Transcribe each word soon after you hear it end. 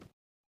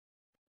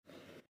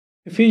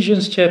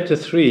Ephesians chapter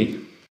 3,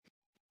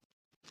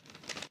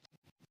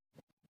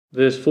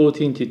 verse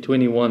 14 to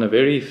 21, a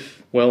very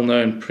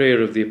well-known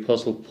prayer of the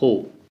Apostle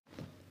Paul.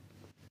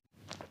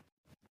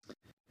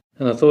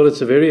 And I thought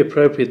it's a very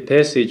appropriate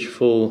passage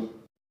for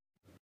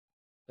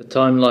a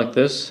time like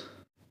this.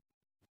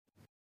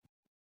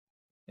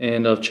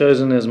 And I've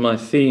chosen as my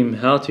theme,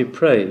 how to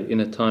pray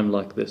in a time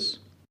like this.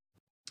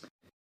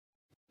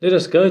 Let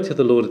us go to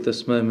the Lord at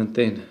this moment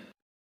then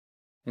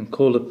and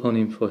call upon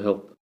Him for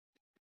help.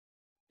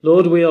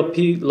 Lord, we are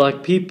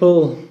like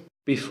people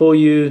before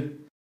you,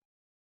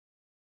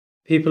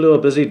 people who are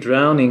busy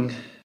drowning,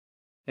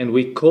 and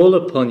we call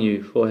upon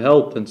you for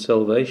help and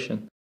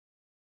salvation.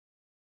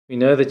 We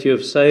know that you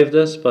have saved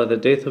us by the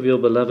death of your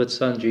beloved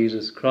Son,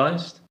 Jesus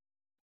Christ,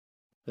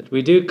 but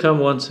we do come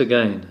once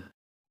again,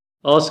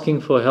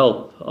 asking for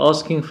help,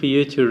 asking for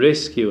you to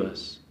rescue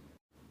us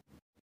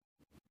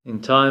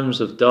in times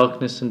of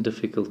darkness and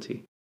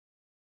difficulty,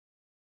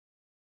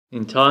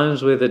 in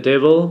times where the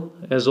devil,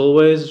 as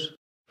always,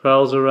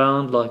 prowls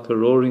around like a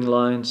roaring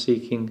lion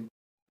seeking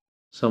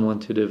someone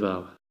to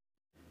devour.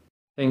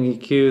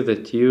 Thank you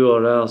that you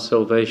are our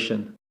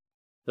salvation.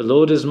 The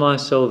Lord is my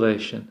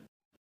salvation.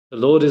 The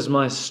Lord is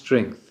my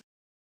strength.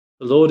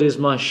 The Lord is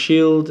my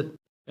shield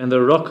and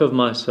the rock of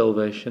my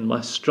salvation,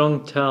 my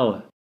strong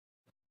tower.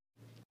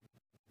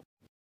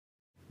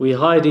 We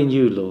hide in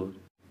you, Lord,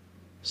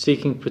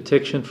 seeking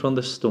protection from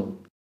the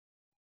storm,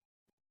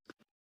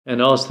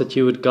 and ask that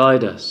you would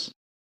guide us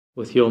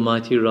with your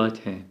mighty right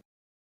hand.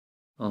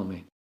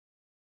 Amen.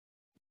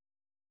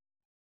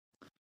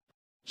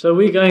 So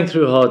we're going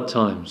through hard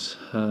times.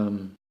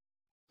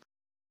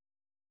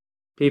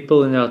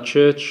 People in our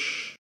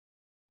church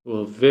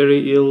who are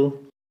very ill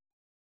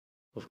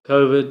of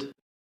COVID.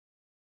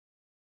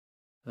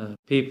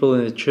 People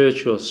in the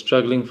church who are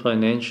struggling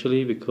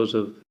financially because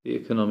of the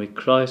economic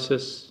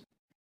crisis.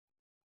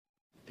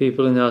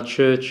 People in our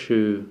church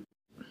who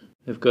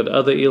have got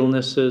other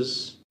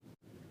illnesses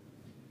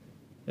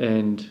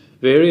and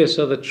various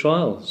other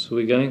trials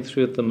we're going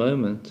through at the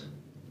moment.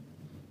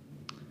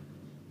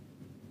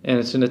 And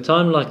it's in a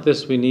time like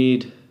this we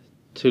need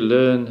to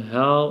learn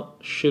how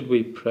should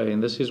we pray.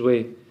 And this is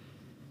where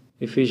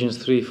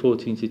Ephesians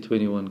 3:14 to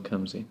 21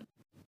 comes in.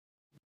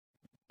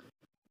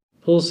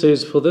 Paul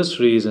says, "For this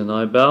reason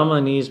I bow my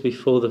knees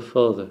before the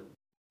Father,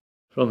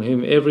 from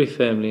whom every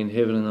family in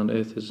heaven and on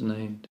earth is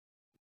named,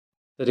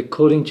 that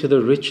according to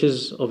the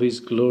riches of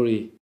his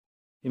glory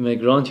he may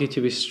grant you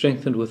to be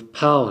strengthened with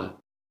power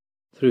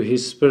through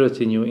his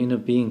Spirit in your inner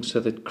being, so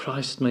that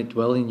Christ may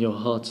dwell in your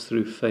hearts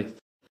through faith.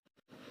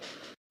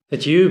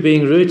 That you,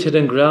 being rooted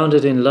and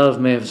grounded in love,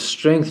 may have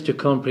strength to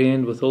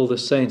comprehend with all the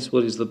saints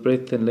what is the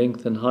breadth and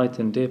length and height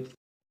and depth,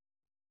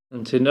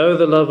 and to know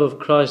the love of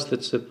Christ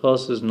that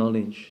surpasses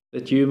knowledge,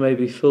 that you may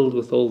be filled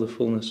with all the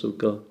fullness of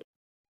God.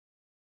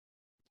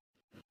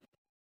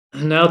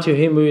 And now to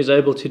him who is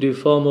able to do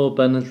far more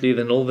abundantly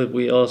than all that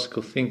we ask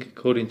or think,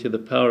 according to the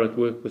power at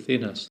work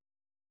within us,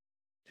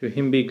 to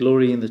him be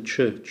glory in the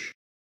church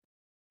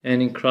and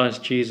in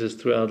Christ Jesus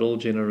throughout all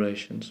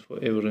generations,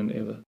 forever and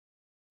ever.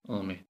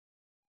 Amen."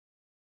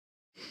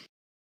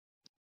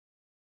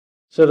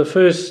 So the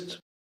first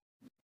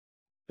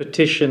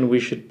petition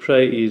we should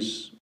pray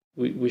is,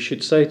 we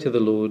should say to the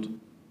Lord,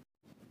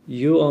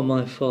 "You are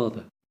my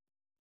Father."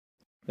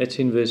 That's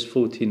in verse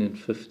 14 and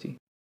 15.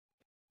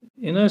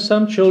 You know,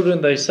 some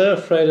children, they're so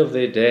afraid of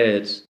their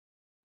dads.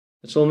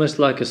 It's almost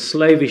like a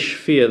slavish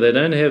fear. They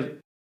don't have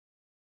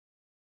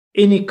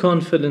any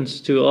confidence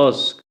to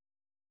ask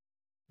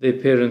their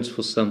parents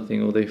for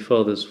something or their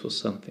fathers for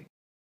something.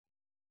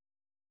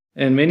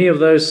 And many of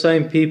those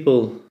same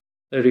people,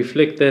 they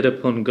reflect that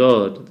upon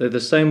God. They're the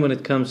same when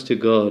it comes to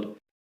God.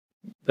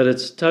 But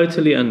it's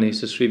totally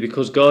unnecessary,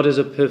 because God is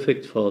a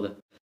perfect Father.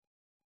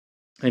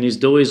 And His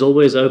door is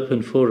always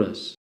open for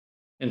us.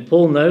 And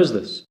Paul knows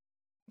this.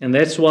 And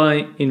that's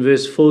why in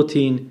verse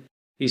 14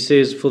 he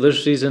says, "For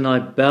this reason I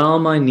bow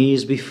my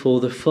knees before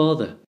the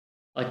Father."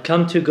 I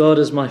come to God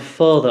as my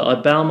Father.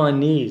 I bow my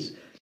knees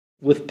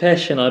with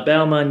passion. I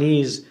bow my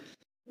knees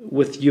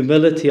with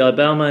humility. I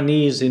bow my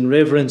knees in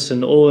reverence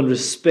and awe and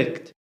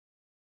respect.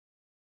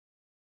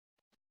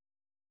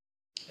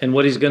 And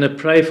what he's going to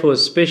pray for,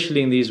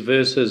 especially in these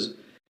verses,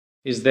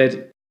 is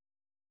that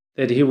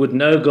he would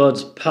know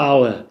God's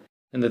power,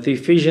 and that the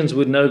Ephesians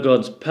would know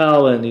God's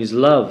power and His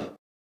love.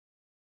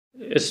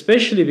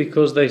 Especially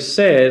because they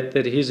said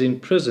that he's in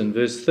prison.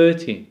 Verse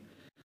 13,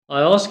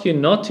 "I ask you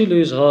not to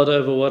lose heart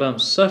over what I'm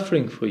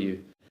suffering for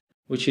you,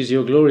 which is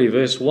your glory."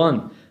 Verse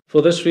 1,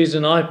 "For this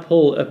reason I,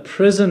 Paul, a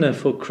prisoner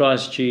for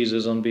Christ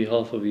Jesus on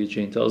behalf of you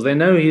Gentiles." They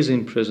know he's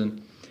in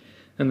prison,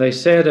 and they're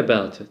sad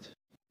about it.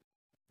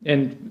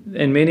 And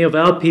many of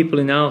our people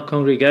in our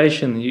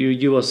congregation,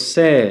 you are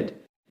sad,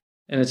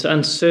 and it's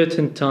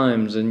uncertain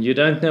times, and you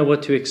don't know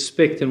what to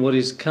expect and what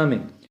is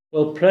coming.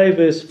 Well, pray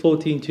verse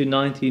 14 to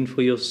 19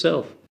 for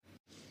yourself.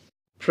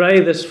 Pray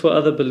this for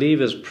other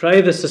believers.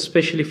 Pray this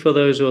especially for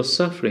those who are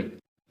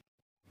suffering.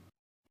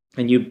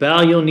 And you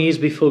bow your knees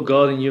before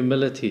God in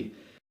humility,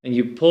 and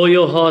you pour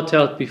your heart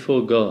out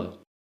before God.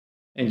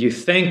 and you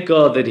thank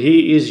God that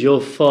He is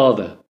your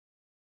Father.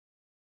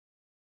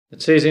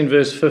 It says in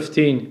verse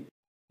 15,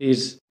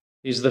 He's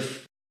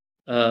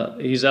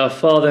our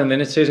Father, and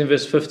then it says in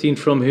verse 15,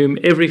 from whom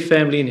every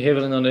family in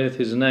heaven and on earth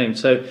is named.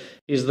 So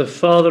He's the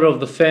Father of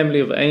the family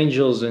of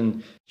angels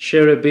and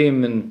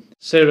cherubim and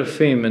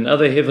seraphim and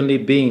other heavenly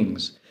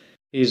beings.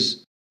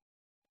 He's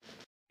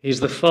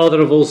the Father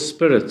of all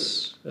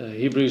spirits,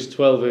 Hebrews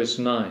 12 verse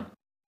 9.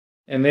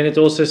 And then it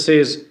also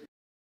says,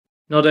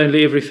 not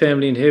only every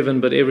family in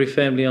heaven, but every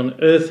family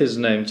on earth is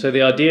named. So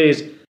the idea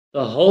is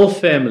the whole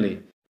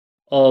family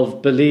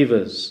of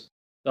believers,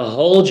 the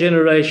whole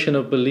generation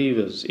of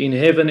believers in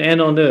heaven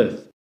and on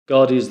earth,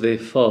 God is their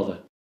Father.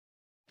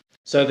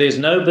 So there's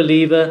no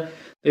believer,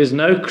 there's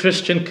no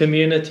Christian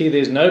community,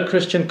 there's no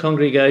Christian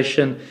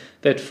congregation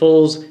that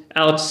falls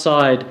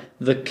outside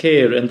the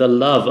care and the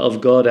love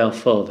of God our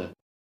Father.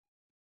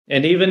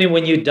 And even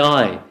when you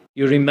die,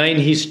 you remain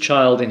His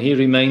child and He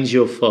remains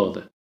your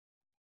Father.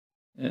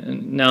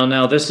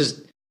 Now this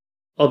is,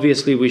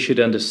 obviously we should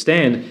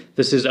understand,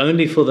 this is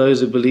only for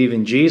those who believe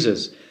in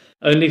Jesus,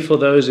 only for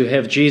those who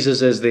have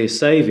Jesus as their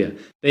Savior.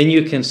 Then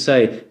you can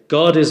say,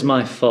 God is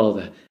my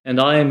Father, and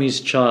I am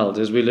His child,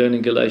 as we learn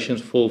in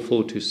Galatians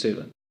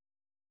 4:4-7.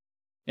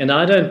 And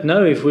I don't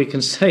know if we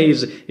can say,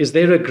 is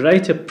there a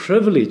greater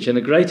privilege and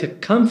a greater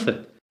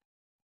comfort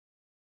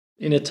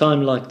in a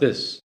time like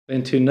this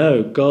than to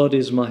know God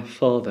is my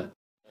Father,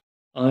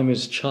 I'm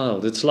His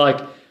child. It's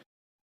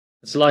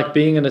like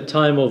being in a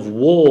time of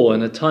war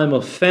and a time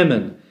of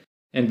famine,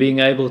 and being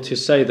able to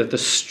say that the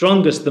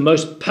strongest, the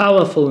most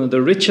powerful, and the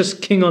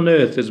richest king on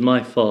earth is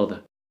my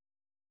Father.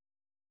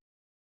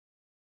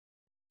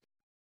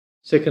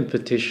 Second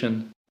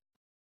petition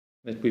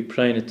that we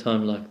pray in a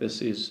time like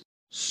this is,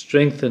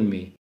 strengthen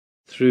me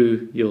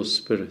through your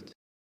Spirit.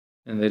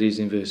 And that is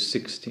in verse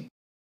 16.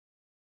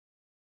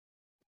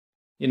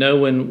 You know,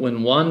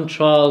 when one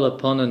trial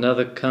upon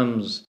another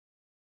comes,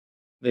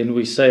 then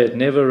we say it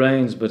never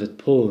rains but it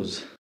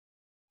pours.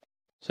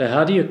 So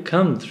how do you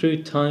come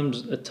through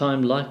a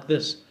time like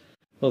this?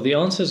 Well, the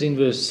answer is in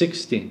verse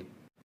 16.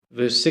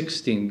 Verse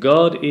 16,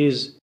 God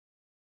is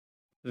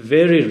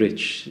very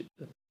rich.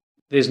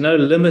 There's no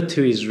limit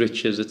to His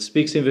riches. It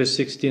speaks in verse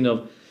 16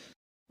 of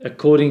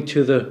according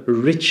to the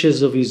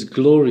riches of His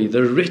glory.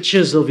 The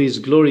riches of His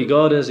glory.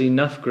 God has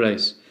enough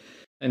grace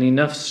and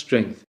enough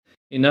strength,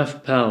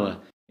 enough power,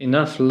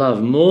 enough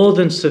love, more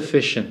than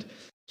sufficient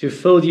to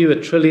fill you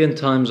 1,000,000,000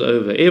 times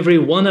over. Every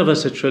one of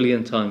us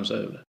 1,000,000,000 times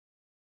over.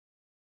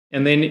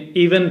 And then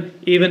even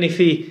if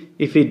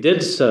he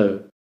did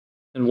so,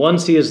 and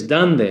once He has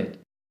done that,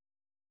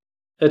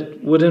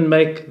 it wouldn't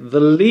make the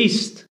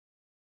least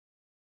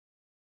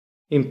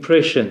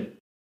impression,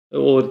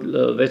 or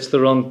that's the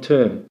wrong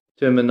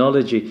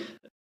terminology.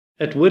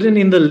 It wouldn't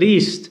in the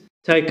least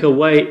take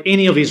away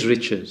any of His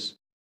riches,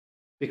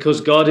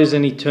 because God is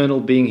an eternal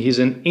being. He's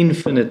an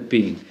infinite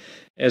being.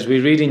 As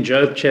we read in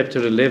Job chapter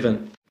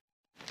 11,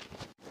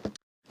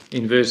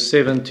 in verse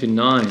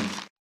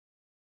 7-9,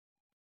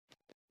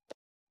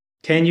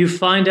 can you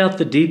find out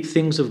the deep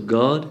things of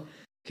God?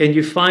 Can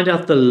you find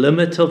out the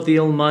limit of the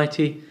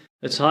Almighty?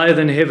 It's higher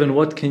than heaven,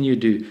 what can you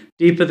do?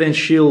 Deeper than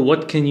Sheol,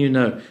 what can you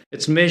know?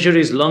 Its measure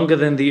is longer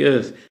than the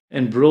earth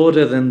and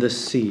broader than the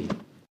sea.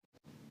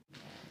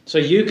 So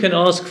you can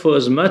ask for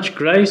as much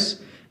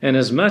grace and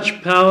as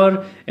much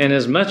power and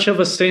as much of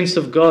a sense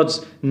of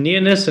God's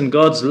nearness and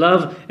God's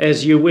love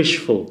as you wish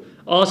for.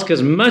 Ask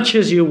as much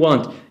as you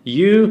want.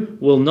 You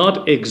will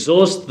not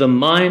exhaust the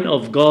mine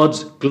of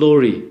God's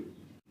glory.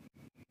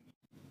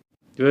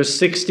 Verse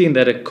 16,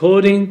 that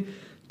according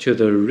to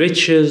the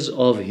riches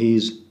of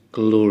His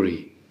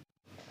glory.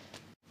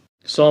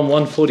 Psalm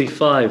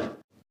 145,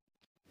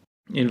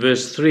 in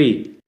verse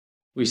 3,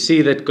 we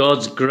see that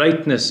God's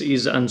greatness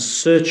is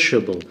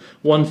unsearchable.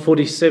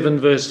 147,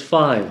 verse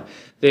 5,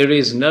 there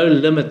is no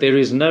limit, there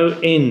is no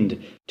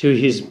end to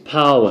His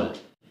power.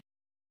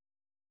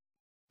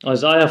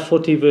 Isaiah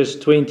 40, verse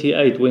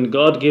 28, when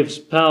God gives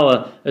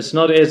power, it's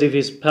not as if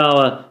His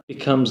power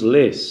becomes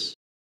less.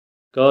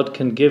 God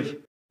can give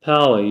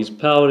power. His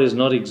power is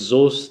not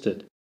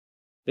exhausted.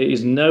 There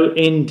is no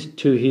end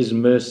to His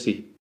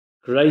mercy.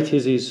 Great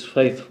is His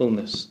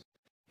faithfulness.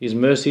 His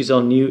mercies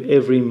are new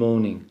every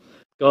morning.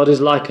 God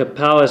is like a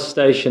power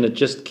station. It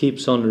just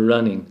keeps on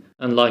running,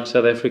 unlike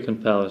South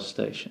African power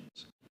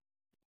stations.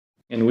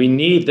 And we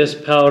need this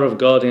power of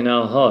God in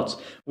our hearts.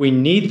 We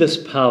need this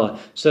power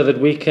so that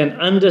we can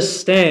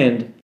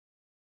understand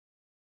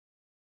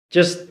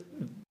just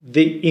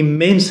the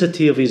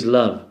immensity of His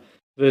love.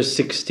 Verse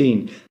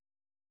 16,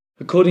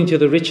 according to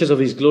the riches of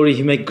His glory,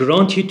 He may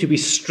grant you to be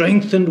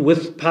strengthened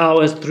with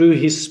power through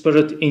His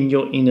Spirit in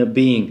your inner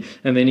being.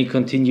 And then He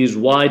continues,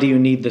 why do you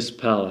need this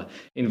power?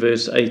 In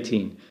verse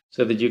 18,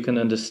 so that you can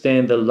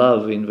understand the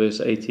love in verse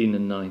 18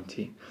 and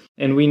 19.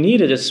 And we need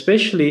it,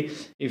 especially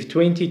if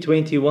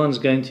 2021 is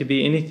going to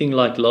be anything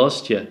like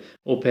last year,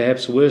 or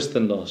perhaps worse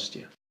than last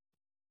year.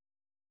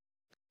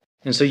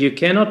 And so you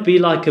cannot be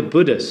like a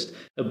Buddhist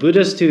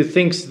who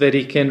thinks that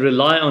he can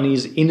rely on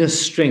his inner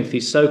strength,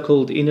 his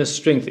so-called inner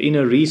strength,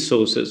 inner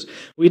resources.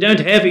 We don't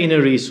have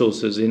inner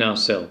resources in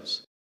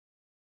ourselves.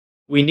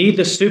 We need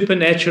the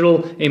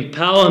supernatural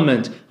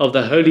empowerment of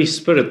the Holy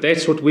Spirit.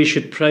 That's what we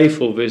should pray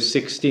for, verse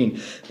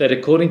 16. That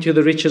according to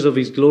the riches of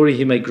His glory,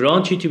 He may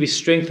grant you to be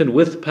strengthened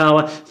with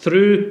power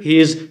through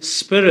His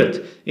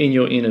Spirit in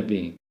your inner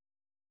being.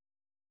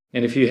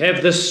 And if you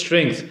have this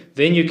strength,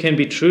 then you can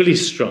be truly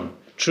strong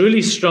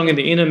in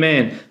the inner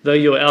man, though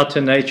your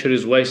outer nature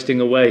is wasting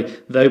away,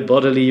 though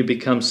bodily you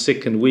become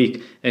sick and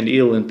weak and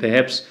ill, and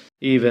perhaps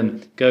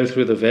even go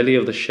through the valley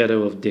of the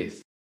shadow of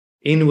death.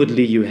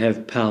 Inwardly you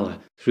have power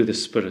through the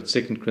Spirit.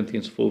 2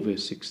 Corinthians 4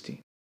 verse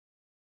 16.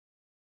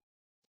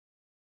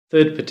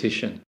 Third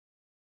petition.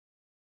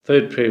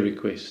 Third prayer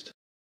request.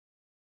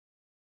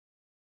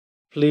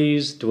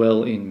 Please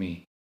dwell in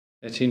me.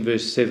 That's in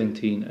verse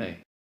 17a.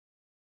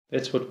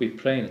 That's what we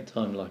pray in a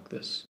time like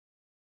this.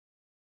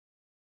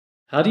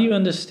 How do you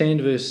understand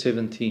verse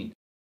 17?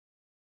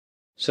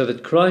 So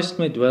that Christ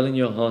may dwell in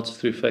your hearts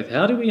through faith.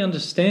 How do we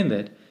understand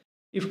that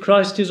if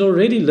Christ is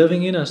already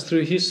living in us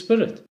through His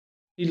Spirit?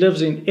 He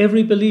lives in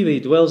every believer. He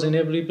dwells in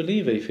every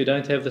believer. If you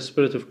don't have the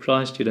Spirit of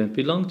Christ, you don't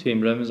belong to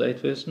Him. Romans 8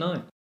 verse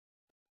 9.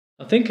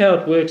 I think how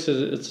it works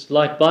is it's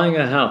like buying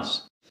a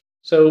house.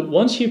 So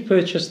once you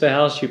purchase the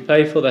house, you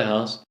pay for the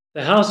house.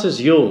 The house is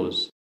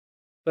yours.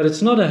 But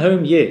it's not a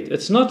home yet.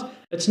 It's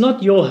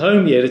not your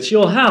home yet. It's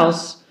your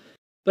house,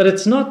 but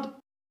it's not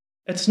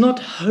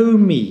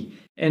homey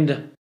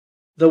and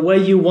the way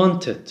you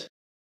want it.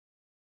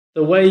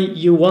 The way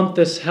you want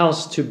this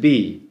house to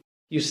be.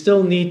 You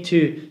still need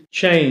to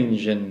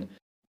change and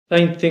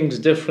paint things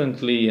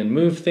differently and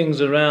move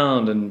things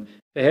around and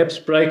perhaps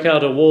break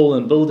out a wall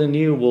and build a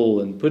new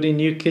wall and put in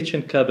new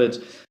kitchen cupboards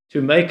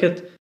to make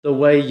it the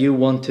way you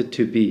want it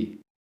to be.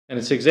 And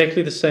it's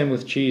exactly the same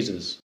with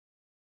Jesus.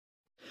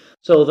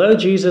 So although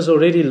Jesus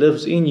already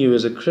lives in you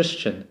as a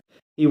Christian,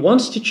 He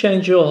wants to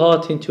change your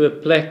heart into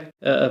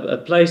a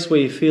place where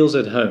He feels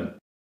at home.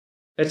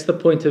 That's the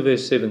point of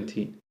verse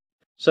 17.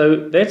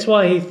 So that's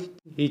why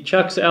he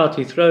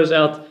throws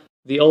out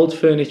the old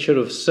furniture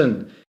of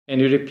sin,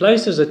 and He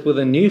replaces it with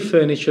a new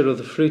furniture of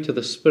the fruit of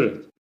the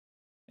Spirit.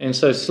 And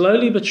so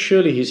slowly but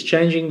surely He's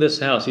changing this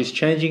house. He's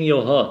changing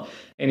your heart.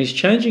 And He's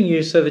changing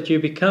you so that you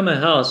become a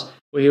house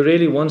where He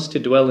really wants to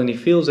dwell and He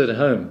feels at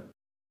home.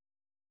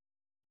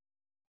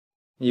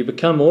 You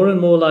become more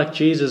and more like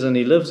Jesus, and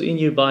He lives in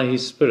you by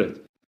His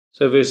Spirit.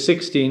 So verse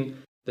 16,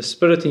 the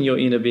Spirit in your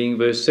inner being.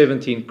 Verse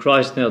 17,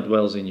 Christ now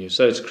dwells in you.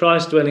 So it's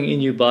Christ dwelling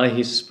in you by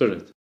His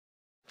Spirit.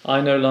 I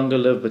no longer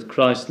live, but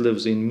Christ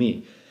lives in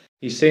me.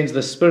 He sends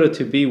the Spirit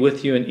to be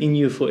with you and in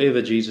you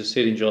forever, Jesus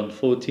said in John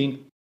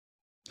 14.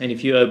 And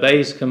if you obey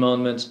His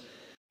commandments,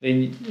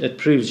 then it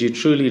proves you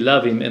truly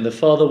love Him, and the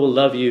Father will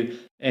love you.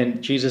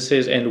 And Jesus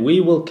says, and we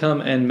will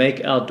come and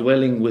make our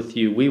dwelling with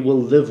you. We will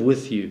live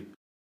with you.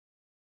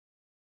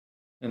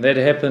 And that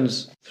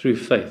happens through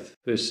faith,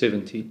 verse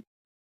 17.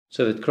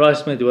 So that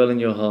Christ may dwell in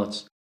your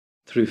hearts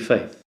through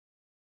faith.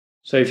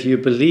 So if you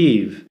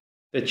believe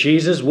that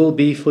Jesus will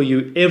be for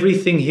you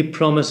everything He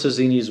promises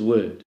in His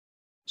word,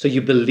 so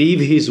you believe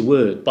His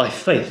word by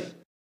faith,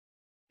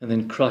 and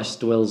then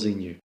Christ dwells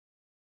in you.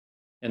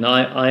 And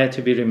I had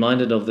to be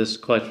reminded of this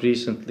quite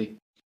recently.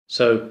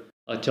 So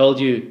I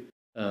told you,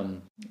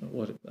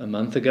 a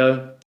month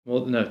ago,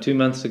 2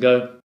 months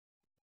ago,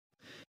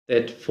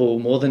 that for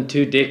more than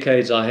 2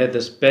 decades I had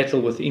this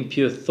battle with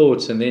impure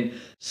thoughts, and then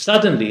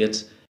suddenly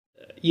it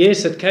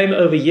came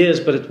over years,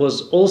 but it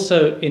was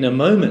also in a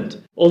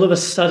moment. All of a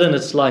sudden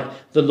it's like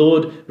the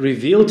Lord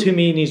revealed to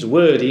me in His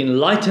word. He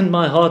enlightened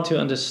my heart to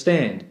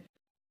understand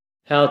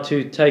how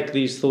to take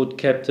these thought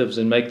captives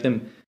and make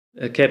them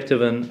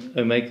captive and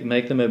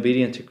make them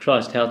obedient to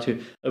Christ, how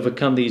to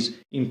overcome these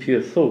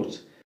impure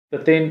thoughts.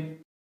 But then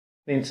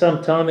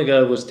some time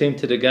ago I was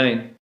tempted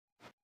again.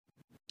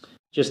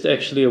 Just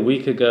actually a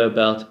week ago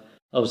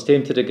I was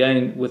tempted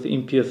again with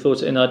impure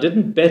thoughts, and I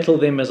didn't battle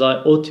them as I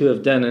ought to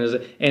have done,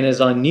 and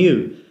as I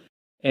knew,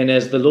 and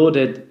as the Lord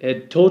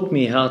had taught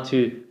me how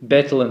to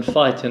battle and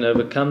fight and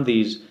overcome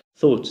these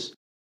thoughts.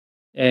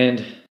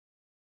 And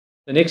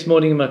the next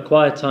morning in my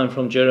quiet time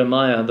from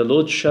Jeremiah, the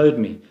Lord showed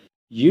me,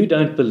 you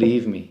don't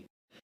believe me.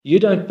 You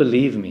don't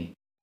believe me.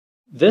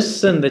 This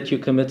sin that you're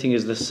committing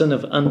is the sin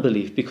of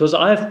unbelief, because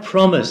I have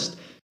promised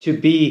to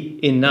be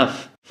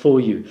enough for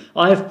you.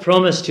 I have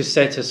promised to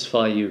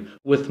satisfy you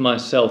with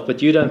myself,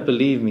 but you don't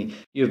believe me.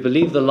 You have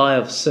believed the lie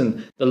of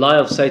sin, the lie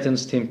of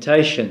Satan's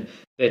temptation,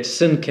 that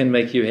sin can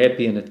make you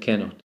happy and it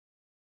cannot.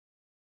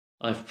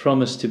 I've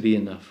promised to be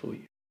enough for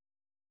you.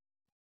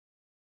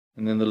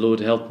 And then the Lord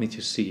helped me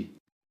to see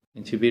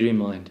and to be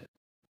reminded.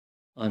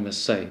 I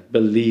must say,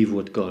 believe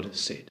what God has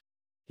said.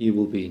 He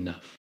will be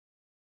enough.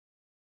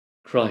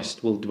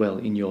 Christ will dwell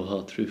in your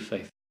heart through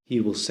faith. He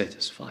will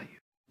satisfy you.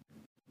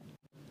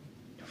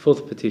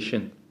 Fourth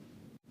petition.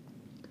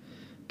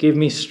 Give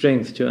me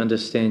strength to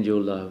understand your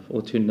love,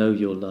 or to know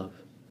your love.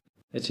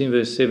 That's in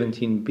verse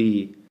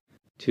 17b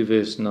to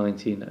verse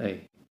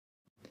 19a.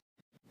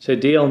 So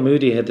D.L.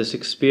 Moody had this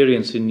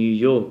experience in New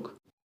York.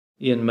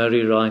 Ian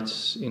Murray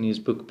writes in his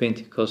book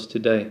Pentecost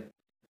Today,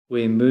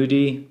 where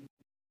Moody,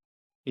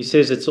 he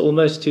says it's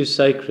almost too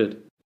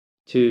sacred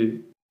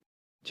to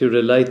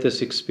relate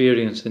this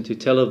experience and to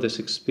tell of this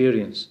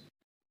experience.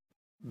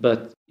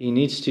 But he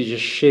needs to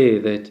just share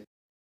that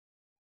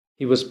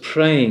he was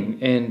praying,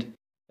 and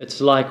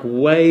it's like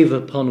wave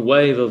upon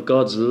wave of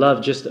God's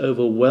love just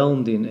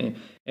overwhelmed him.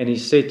 And he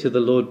said to the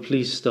Lord,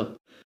 please stop.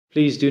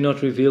 Please do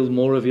not reveal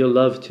more of your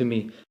love to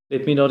me.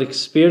 Let me not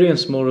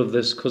experience more of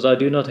this, because I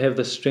do not have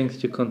the strength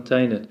to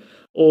contain it.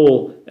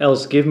 Or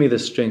else give me the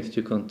strength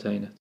to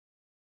contain it.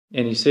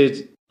 And he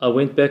said, I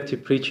went back to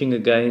preaching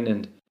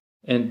again,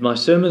 and my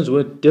sermons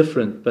were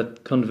different,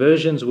 but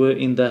conversions were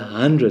in the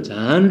hundreds.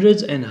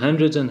 Hundreds and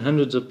hundreds and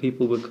hundreds of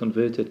people were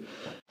converted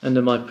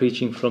under my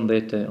preaching from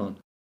that day on.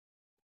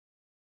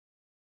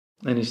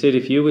 And he said,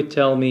 if you would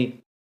tell me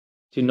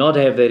to not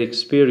have that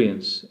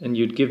experience, and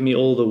you'd give me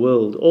all the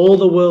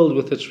world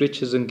with its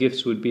riches and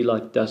gifts would be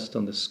like dust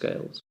on the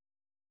scales.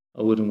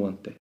 I wouldn't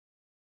want that.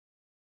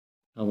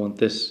 I want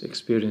this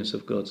experience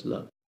of God's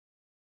love.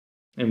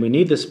 And we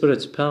need the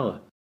Spirit's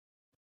power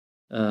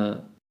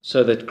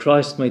so that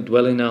Christ may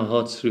dwell in our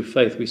hearts through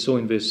faith. We saw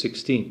in verse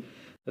 16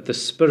 that the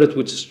Spirit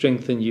would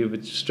strengthen you,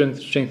 would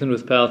strengthen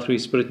with power through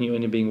His Spirit in you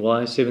and you being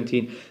wise.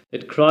 17,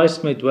 that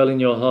Christ may dwell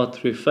in your heart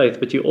through faith.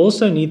 But you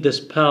also need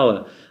this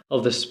power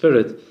of the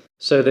Spirit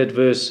so that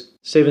verse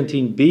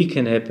 17b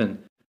can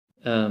happen,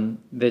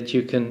 that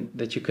you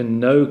can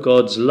know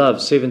God's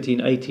love. 17,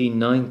 18,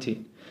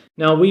 19.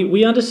 Now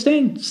we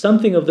understand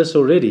something of this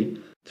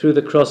already through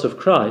the cross of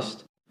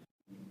Christ,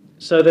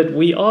 so that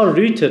we are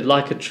rooted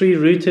like a tree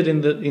rooted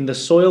in the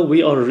soil.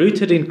 We are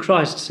rooted in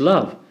Christ's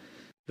love.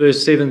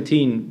 Verse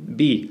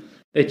 17b,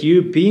 that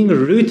you being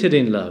rooted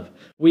in love,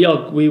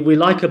 we're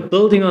like a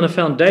building on a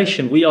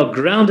foundation. We are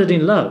grounded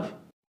in love.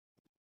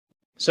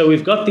 So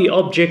we've got the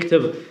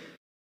objective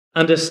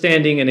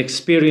understanding and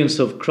experience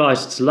of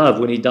Christ's love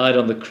when He died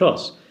on the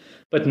cross.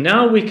 But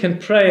now we can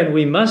pray, and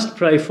we must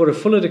pray for a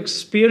fuller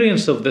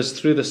experience of this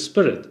through the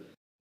Spirit.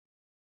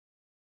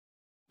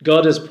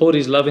 God has poured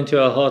His love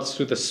into our hearts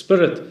through the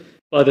Spirit.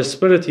 By the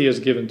Spirit He has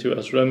given to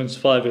us. Romans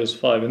 5 verse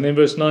 5. And then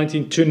verse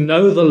 19, to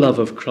know the love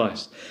of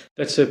Christ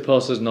that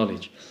surpasses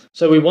knowledge.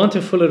 So we want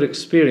a fuller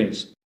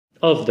experience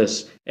of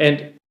this.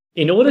 And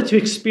in order to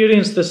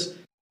experience this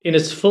in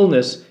its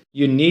fullness,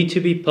 you need to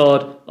be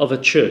part of a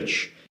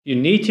church. You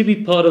need to be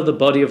part of the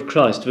body of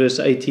Christ. Verse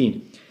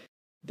 18,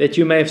 that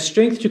you may have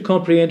strength to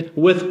comprehend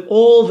with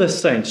all the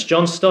saints.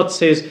 John Stott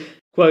says,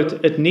 quote,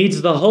 it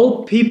needs the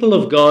whole people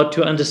of God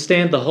to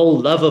understand the whole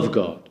love of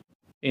God.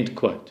 End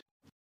quote.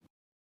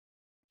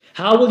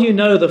 How will you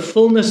know the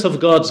fullness of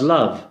God's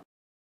love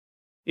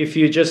if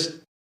you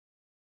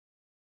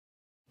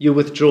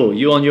withdraw,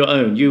 you on your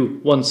own, you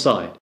one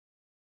side?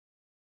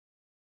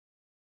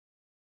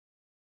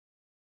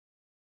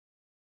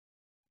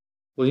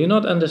 Will you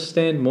not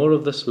understand more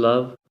of this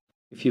love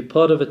if you're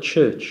part of a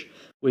church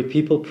where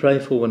people pray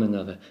for one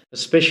another,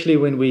 especially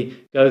when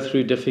we go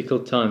through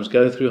difficult times,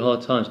 go through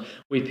hard times,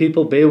 where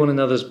people bear one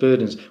another's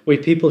burdens, where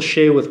people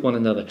share with one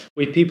another,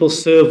 where people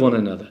serve one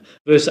another.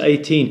 Verse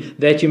 18,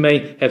 that you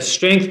may have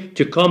strength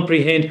to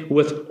comprehend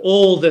with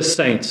all the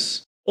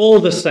saints. All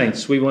the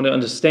saints, we want to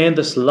understand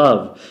this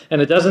love.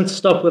 And it doesn't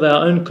stop with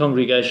our own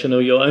congregation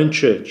or your own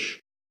church.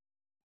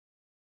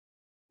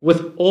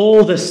 With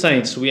all the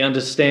saints, we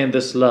understand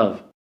this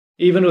love,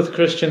 even with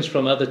Christians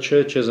from other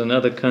churches and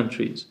other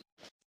countries.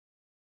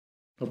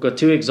 I've got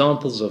 2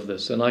 examples of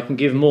this, and I can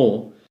give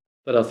more,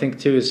 but I think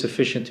 2 is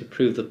sufficient to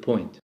prove the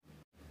point.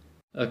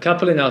 A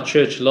couple in our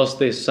church lost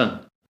their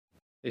son.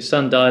 Their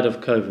son died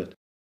of COVID.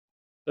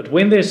 But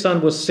when their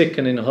son was sick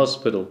and in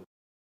hospital,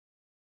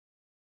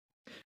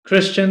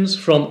 Christians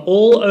from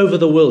all over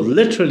the world,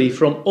 literally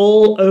from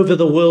all over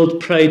the world,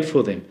 prayed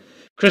for them.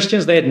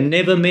 Christians they had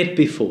never met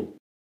before.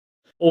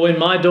 Or when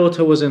my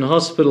daughter was in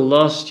hospital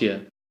last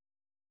year,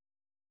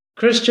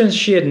 Christians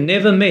she had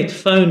never met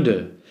phoned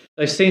her.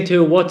 They sent her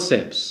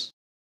WhatsApps.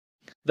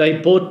 They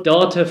bought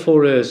data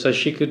for her so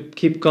she could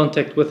keep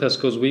contact with us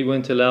because we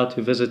weren't allowed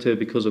to visit her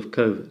because of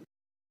COVID.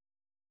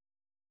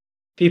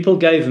 People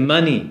gave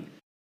money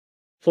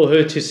for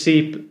her to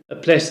see a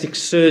plastic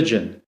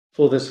surgeon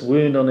for this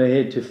wound on her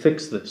head to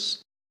fix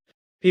this.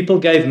 People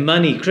gave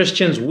money.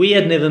 Christians we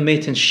had never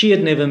met and she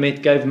had never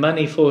met gave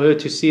money for her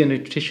to see a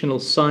nutritional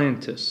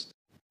scientist.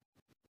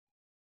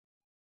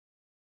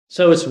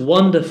 So it's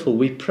wonderful.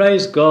 We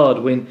praise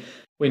God when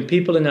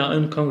people in our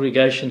own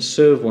congregation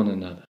serve one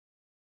another.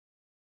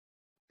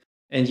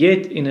 And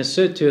yet,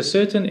 to a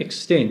certain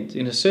extent,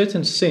 in a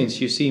certain sense,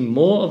 you see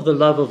more of the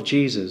love of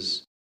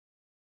Jesus.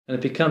 And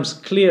it becomes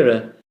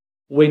clearer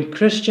when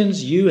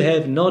Christians you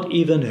have not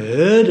even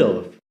heard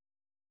of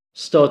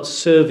start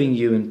serving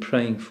you and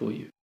praying for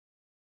you.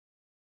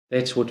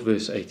 That's what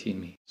verse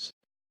 18 means.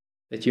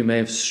 That you may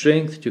have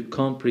strength to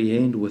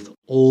comprehend with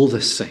all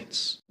the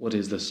saints what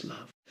is this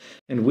love.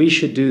 And we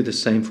should do the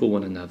same for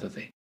one another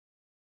then.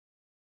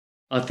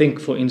 I think,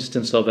 for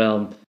instance, of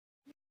our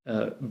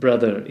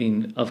brother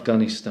in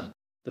Afghanistan.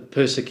 the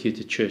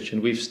persecuted church,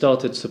 and we've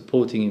started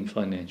supporting him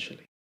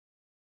financially.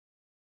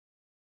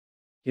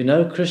 You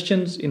know,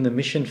 Christians in the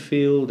mission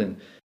field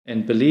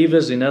and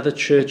believers in other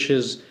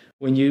churches,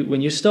 when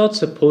you start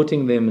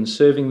supporting them and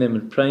serving them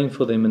and praying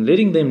for them and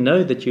letting them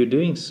know that you're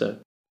doing so,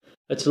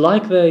 it's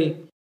like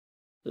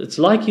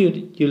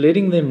you're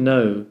letting them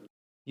know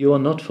you are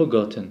not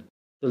forgotten.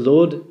 The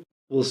Lord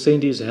will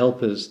send his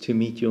helpers to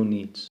meet your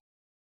needs.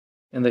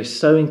 And they're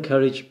so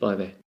encouraged by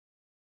that.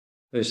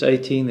 Verse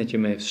 18, that you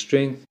may have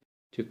strength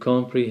to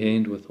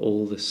comprehend with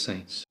all the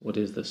saints. What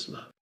is this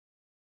love?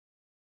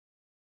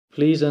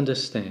 Please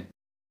understand,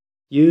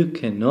 you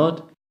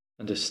cannot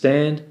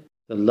understand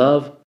the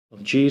love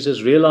of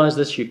Jesus. Realize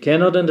this, you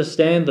cannot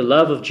understand the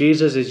love of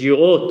Jesus as you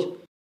ought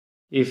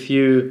if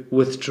you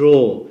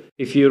withdraw.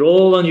 If you're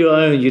all on your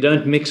own, you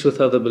don't mix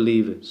with other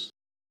believers.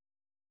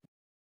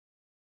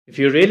 If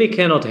you really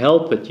cannot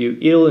help it, you're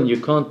ill and you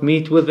can't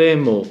meet with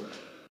them, or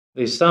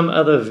there's some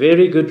other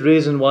very good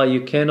reason why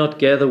you cannot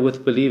gather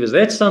with believers,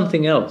 that's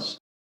something else.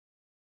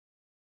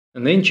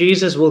 And then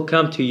Jesus will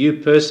come to you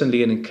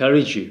personally and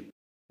encourage you,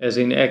 as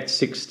in Acts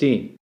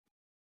 16,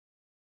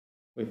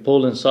 where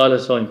Paul and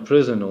Silas are in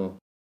prison, or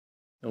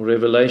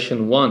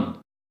Revelation 1,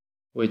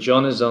 where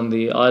John is on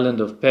the island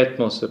of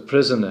Patmos, a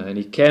prisoner, and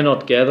he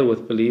cannot gather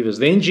with believers.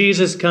 Then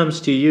Jesus comes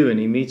to you and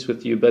he meets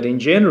with you. But in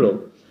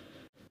general,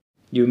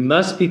 you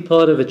must be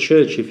part of a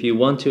church if you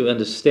want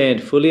to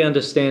fully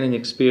understand and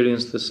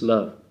experience this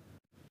love.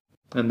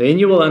 And then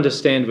you will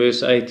understand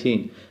verse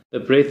 18, the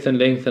breadth and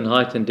length and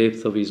height and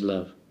depth of his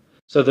love.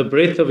 So the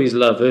breadth of his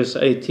love, verse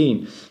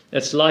 18,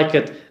 it's like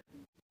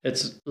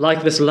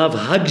this love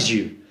hugs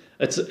you.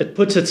 It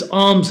puts its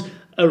arms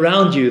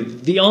around you.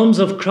 The arms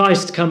of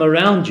Christ come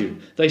around you.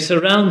 They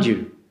surround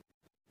you.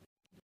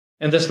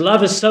 And this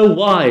love is so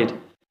wide,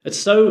 it's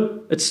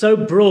so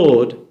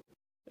broad,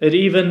 it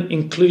even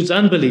includes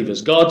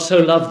unbelievers. God so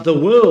loved the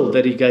world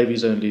that he gave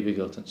his only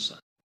begotten Son.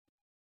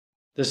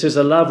 This is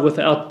a love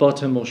without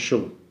bottom or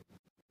shore.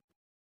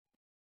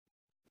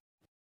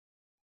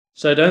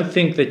 So don't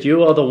think that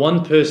you are the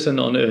one person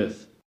on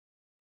earth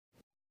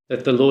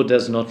that the Lord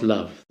does not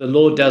love. The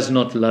Lord does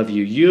not love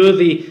you. You're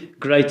the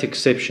great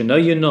exception. No,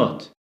 you're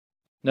not.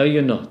 No,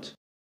 you're not.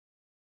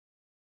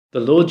 The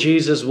Lord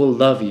Jesus will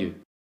love you,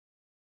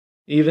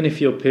 even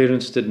if your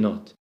parents did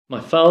not. My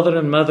father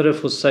and mother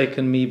have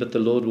forsaken me, but the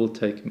Lord will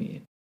take me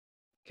in.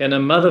 Can a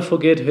mother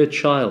forget her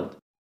child?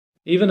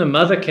 Even a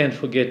mother can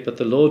forget, but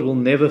the Lord will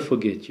never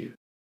forget you.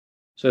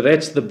 So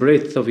that's the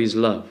breadth of his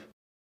love.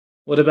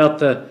 What about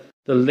the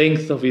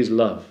length of his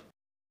love?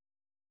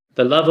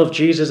 The love of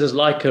Jesus is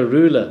like a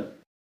ruler.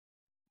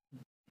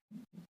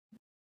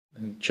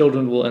 And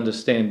children will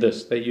understand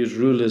this. They use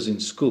rulers in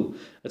school.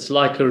 It's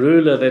like a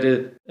ruler that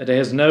it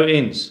has no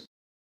ends.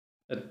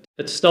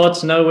 It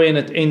starts nowhere and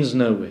it ends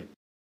nowhere.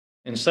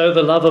 And so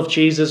the love of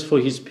Jesus for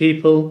his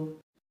people,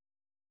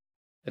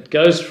 it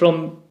goes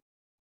from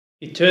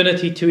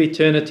eternity to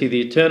eternity,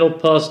 the eternal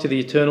past to the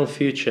eternal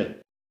future.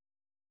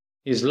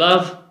 His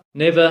love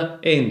never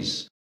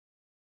ends.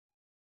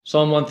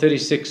 Psalm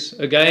 136,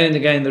 again and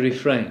again the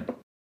refrain.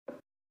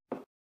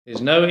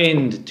 There's no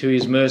end to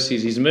his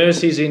mercies. His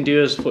mercies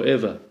endures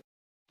forever.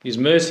 His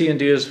mercy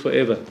endures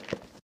forever.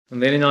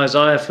 And then in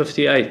Isaiah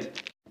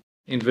 58,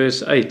 in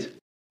verse 8,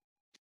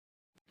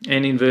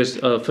 and in verse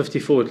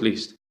 54 at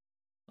least,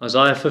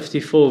 Isaiah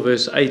 54,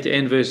 verse 8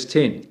 and verse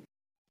 10,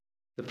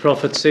 the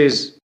prophet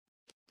says,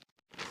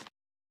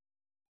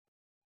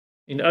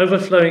 in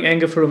overflowing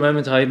anger for a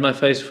moment I hid my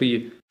face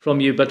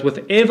from you, but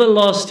with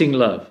everlasting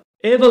love,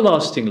 I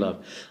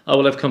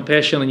will have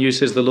compassion on you,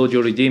 says the Lord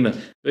your Redeemer.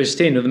 Verse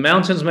 10, the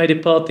mountains may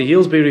depart, the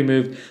hills be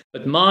removed,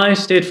 but my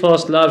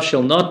steadfast love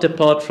shall not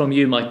depart from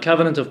you. My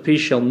covenant of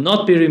peace shall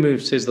not be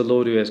removed, says the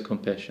Lord who has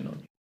compassion on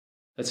you.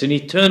 That's an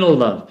eternal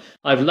love.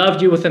 I've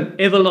loved you with an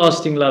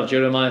everlasting love,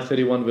 Jeremiah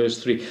 31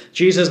 verse 3.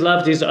 Jesus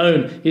loved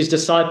his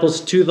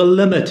disciples to the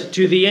limit,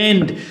 to the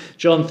end,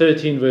 John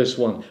 13 verse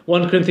 1.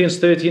 1 Corinthians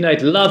 13,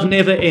 8. Love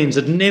never ends,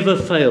 it never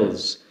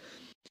fails.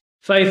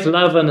 Faith,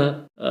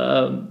 hope,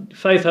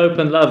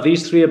 and love,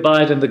 these three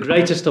abide, and the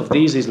greatest of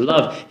these is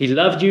love. He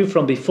loved you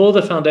from before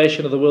the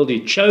foundation of the world.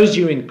 He chose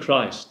you in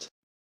Christ.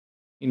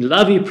 In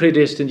love, he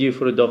predestined you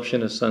for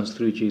adoption as sons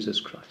through Jesus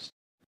Christ.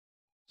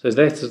 So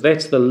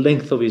that's the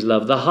length of his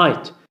love. The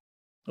height,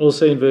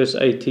 also in verse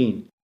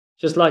 18.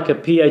 Just like a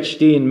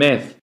PhD in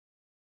math.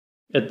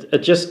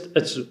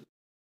 It's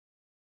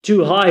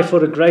too high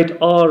for a great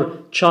R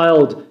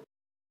child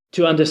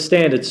to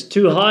understand. It's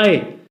too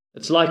high.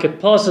 It's like it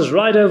passes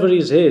right over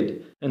his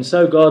head. And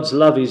so God's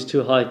love is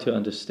too high to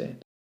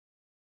understand.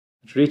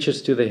 It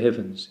reaches to the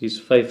heavens, his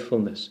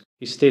faithfulness.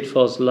 His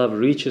steadfast love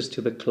reaches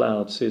to the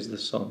clouds, says the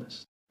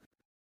psalmist.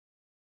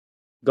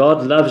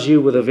 God loves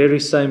you with the very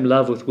same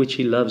love with which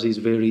he loves his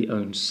very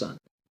own Son.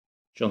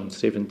 John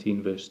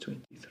 17, verse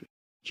 23.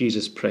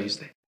 Jesus prays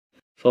that.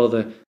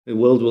 Father, the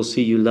world will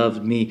see you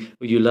loved me,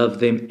 or you loved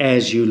them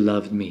as you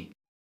loved me.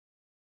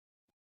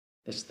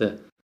 That's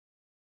the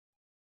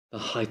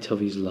height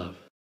of his love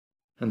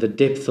and the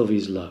depth of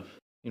his love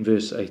in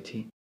verse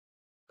 18.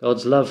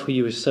 God's love for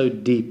you is so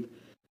deep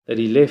that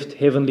he left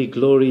heavenly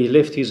glory, he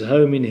left his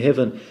home in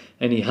heaven,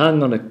 and he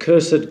hung on a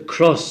cursed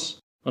cross,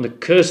 on a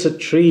cursed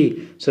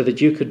tree, so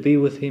that you could be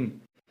with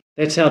him.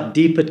 That's how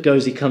deep it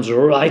goes. He comes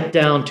right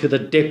down to the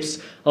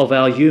depths of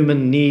our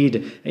human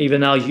need,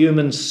 even our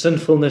human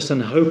sinfulness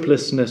and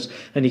hopelessness,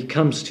 and he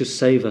comes to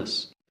save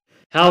us.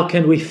 How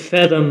can we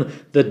fathom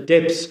the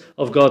depths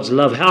of God's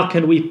love? How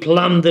can we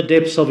plumb the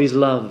depths of his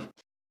love?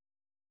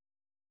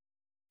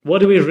 What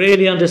do we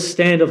really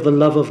understand of the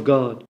love of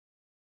God?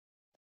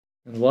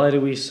 And why do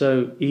we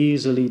so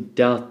easily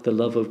doubt the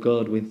love of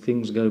God when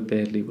things go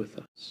badly with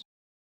us?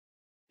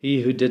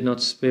 He who did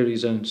not spare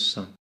his own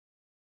Son,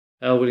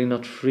 how will he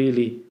not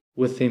freely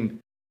with him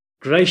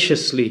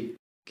graciously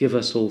give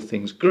us all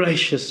things?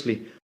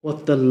 Graciously.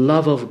 What the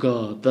love of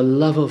God, the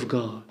love of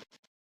God.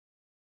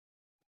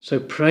 So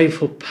pray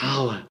for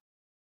power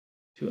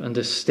to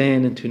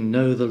understand and to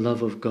know the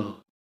love of God.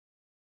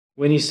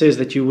 When he says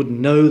that you would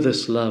know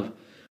this love,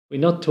 we're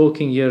not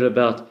talking here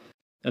about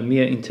a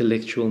mere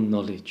intellectual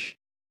knowledge.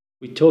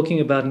 We're talking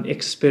about an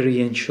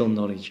experiential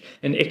knowledge,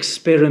 an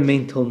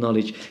experimental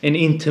knowledge, an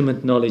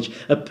intimate knowledge,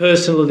 a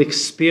personal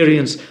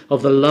experience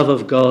of the love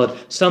of God,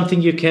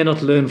 something you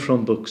cannot learn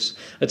from books.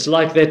 It's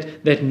like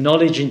that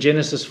knowledge in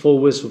Genesis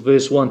 4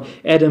 verse 1.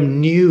 Adam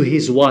knew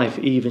his wife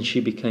Eve and she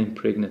became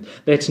pregnant.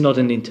 That's not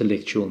an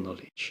intellectual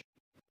knowledge.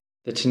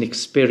 That's an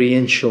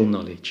experiential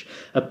knowledge,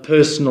 a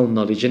personal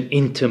knowledge, an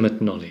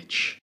intimate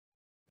knowledge.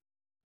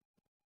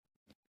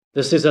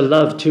 This is a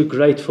love too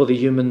great for the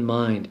human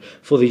mind,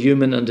 for the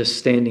human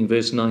understanding.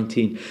 Verse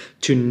 19,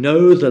 to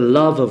know the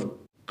love of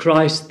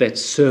Christ that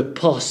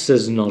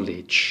surpasses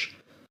knowledge.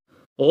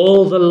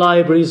 All the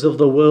libraries of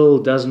the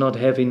world does not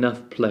have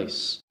enough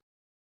place,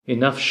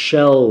 enough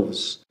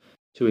shelves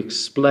to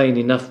explain,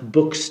 enough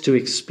books to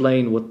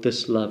explain what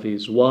this love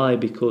is. Why?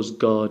 Because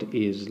God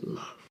is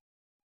love.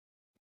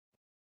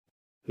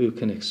 Who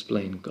can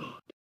explain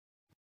God?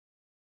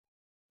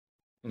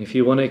 And if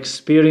you want to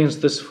experience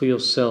this for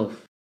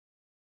yourself,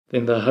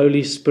 then the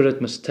Holy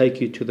Spirit must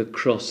take you to the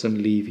cross and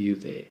leave you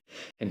there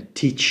and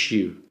teach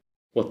you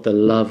what the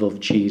love of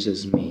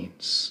Jesus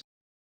means.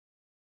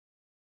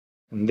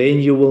 And then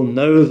you will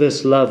know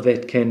this love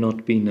that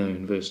cannot be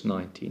known, verse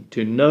 19.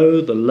 To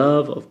know the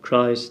love of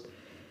Christ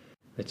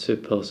that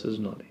surpasses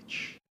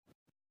knowledge.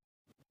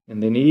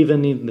 And then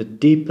even in the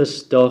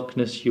deepest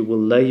darkness, you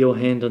will lay your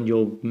hand on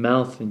your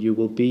mouth and you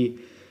will be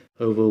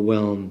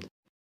overwhelmed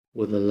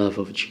with the love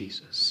of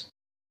Jesus.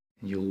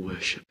 And you'll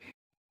worship him.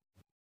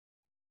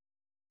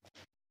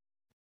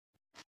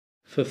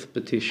 Fifth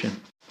petition,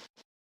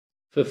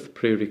 fifth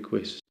prayer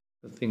request,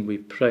 the thing we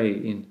pray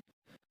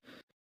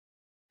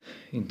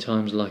in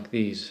times like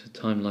these, a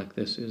time like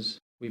this, is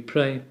we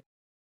pray,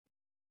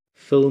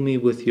 fill me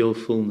with your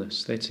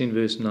fullness. That's in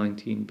verse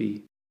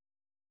 19b.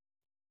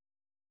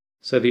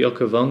 So the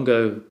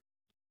Okavango,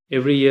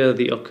 every year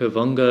the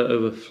Okavango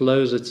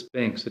overflows its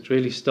banks. It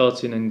really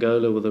starts in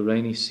Angola with a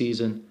rainy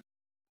season,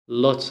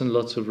 lots and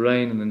lots of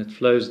rain, and then it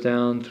flows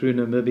down through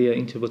Namibia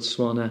into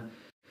Botswana,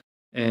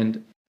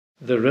 and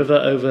the river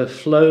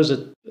overflows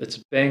its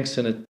banks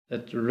and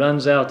it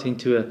runs out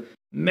into a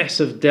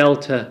massive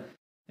delta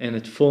and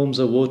it forms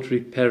a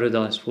watery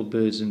paradise for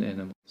birds and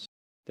animals.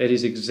 That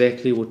is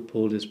exactly what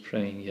Paul is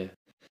praying here.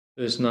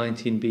 Verse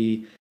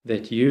 19b,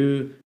 that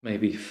you may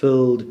be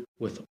filled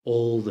with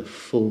all the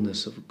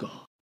fullness of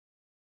God.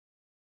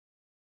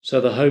 So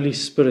the Holy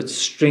Spirit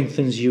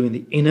strengthens you in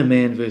the inner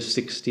man, verse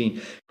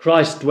 16.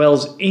 Christ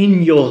dwells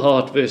in your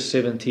heart, verse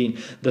 17.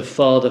 The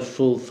Father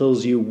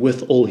fulfills you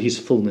with all his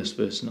fullness,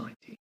 verse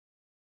 19.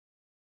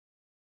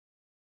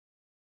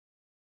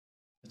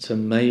 It's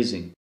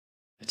amazing.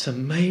 It's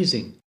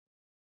amazing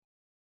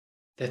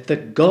that the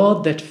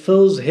God that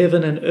fills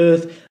heaven and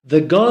earth,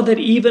 the God that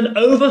even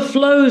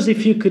overflows,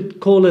 if you could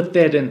call it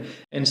that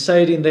and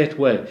say it in that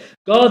way,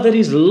 God that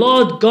is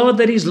Lord, God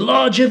that is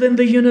larger than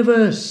the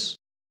universe.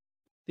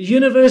 The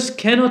universe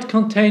cannot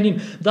contain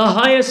him. The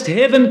highest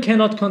heaven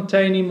cannot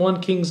contain him.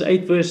 1 Kings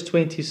 8 verse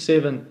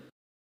 27.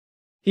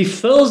 He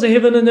fills the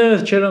heaven and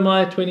earth.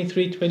 Jeremiah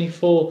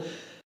 23:24.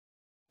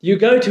 You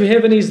go to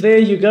heaven, he's there.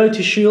 You go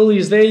to Sheol,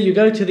 he's there. You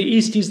go to the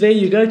east, he's there.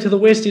 You go to the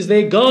west, he's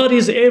there. God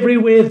is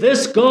everywhere.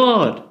 This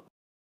God,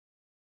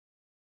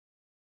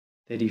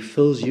 that he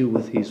fills you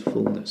with his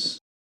fullness.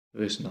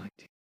 Verse 19.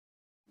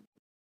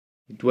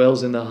 He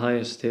dwells in the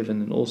highest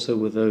heaven and also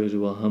with those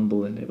who are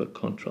humble and have a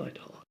contrite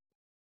heart.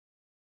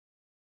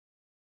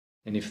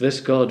 And if this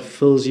God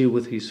fills you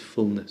with his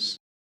fullness,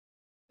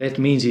 that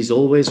means he's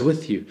always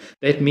with you.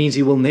 That means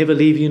he will never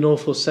leave you nor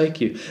forsake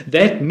you.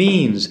 That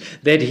means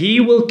that he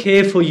will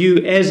care for you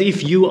as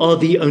if you are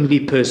the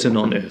only person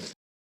on earth.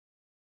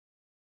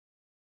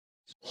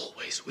 He's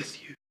always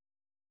with you.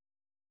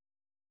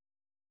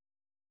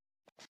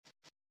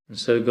 And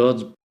so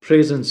God's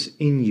presence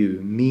in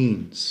you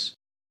means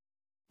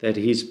that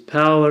his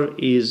power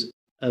is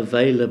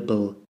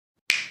available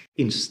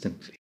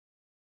instantly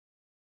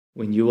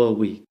when you are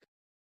weak.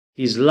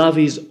 His love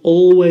is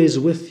always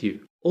with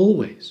you,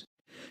 always.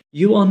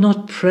 You are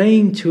not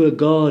praying to a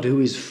God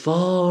who is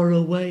far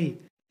away.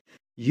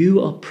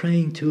 You are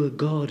praying to a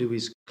God who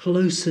is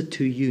closer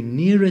to you,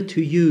 nearer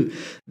to you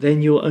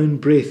than your own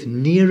breath,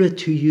 nearer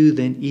to you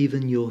than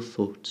even your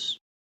thoughts.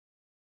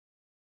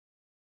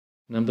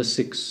 Number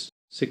 6,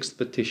 sixth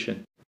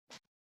petition.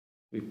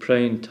 We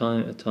pray in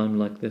a time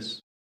like this.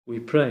 We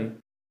pray,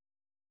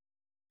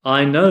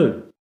 I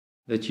know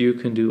that you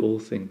can do all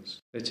things.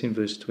 That's in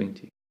verse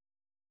 20.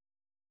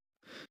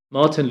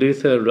 Martin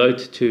Luther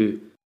wrote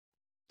to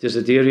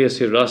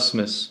Desiderius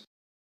Erasmus,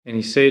 and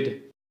he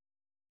said,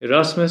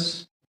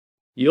 Erasmus,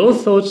 your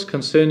thoughts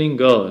concerning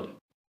God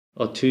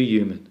are too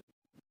human.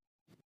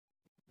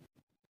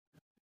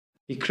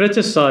 He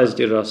criticized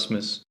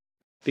Erasmus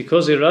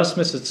because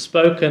Erasmus had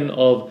spoken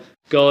of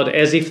God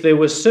as if there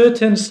were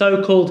certain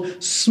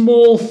so-called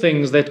small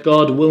things that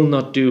God will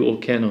not do or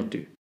cannot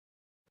do.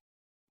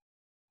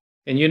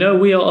 And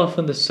we are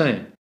often the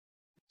same.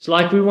 It's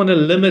like we want to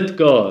limit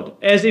God,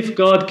 as if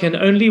God can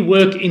only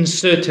work in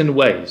certain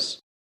ways.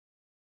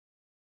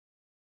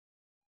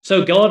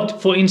 So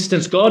God, for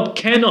instance, God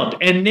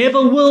cannot and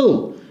never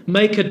will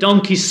make a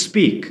donkey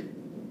speak.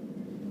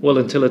 Well,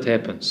 until it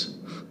happens.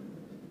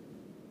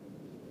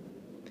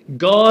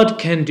 God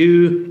can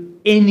do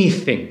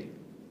anything.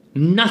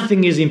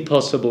 Nothing is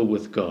impossible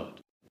with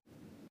God.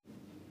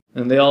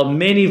 And there are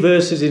many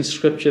verses in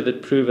Scripture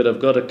that prove it.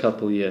 I've got a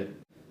couple here.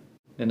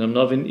 And I'm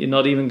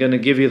not even going to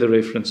give you the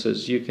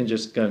references. You can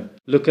just go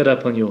look it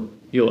up on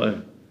your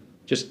own.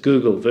 Just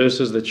Google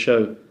verses that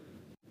show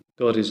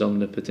God is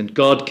omnipotent.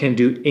 God can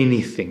do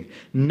anything.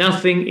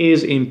 Nothing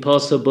is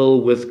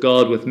impossible with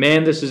God. With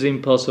man, this is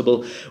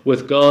impossible.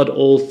 With God,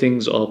 all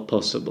things are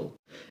possible.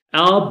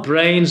 Our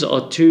brains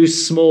are too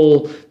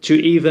small to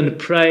even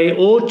pray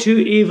or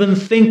to even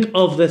think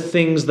of the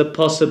things, the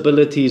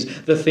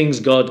possibilities, the things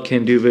God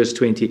can do. Verse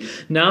 20.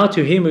 Now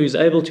to him who is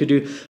able to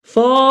do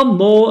far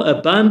more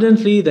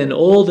abundantly than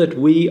all that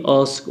we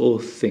ask or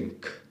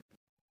think.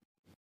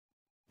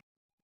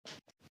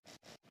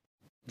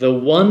 The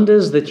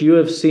wonders that you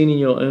have seen in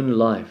your own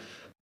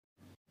life,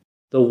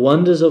 the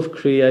wonders of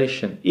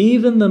creation,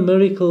 even the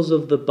miracles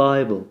of the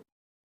Bible,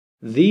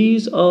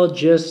 these are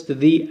just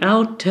the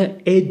outer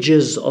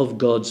edges of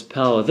God's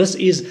power. This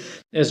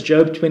is, as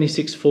Job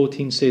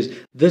 26:14 says,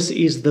 this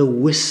is the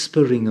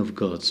whispering of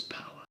God's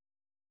power.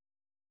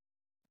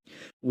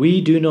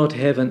 We do not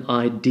have an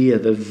idea,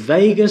 the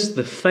vaguest,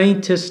 the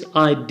faintest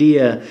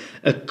idea,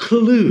 a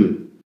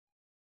clue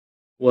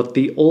what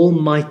the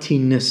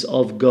almightiness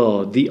of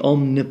God, the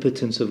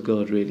omnipotence of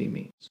God really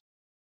means.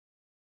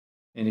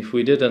 And if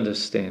we did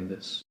understand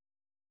this,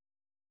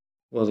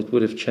 well, it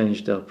would have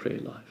changed our prayer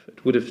life.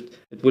 It would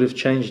have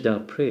changed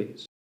our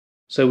prayers.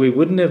 So we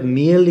wouldn't have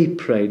merely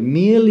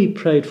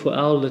prayed for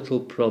our little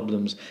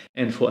problems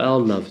and for our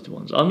loved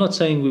ones. I'm not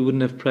saying we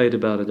wouldn't have prayed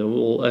about it at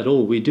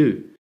all. We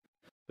do.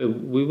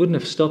 But we wouldn't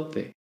have stopped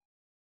there.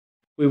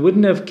 We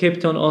wouldn't have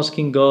kept on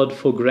asking God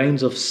for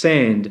grains of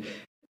sand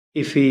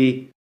if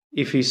He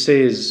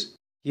says,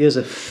 here's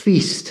a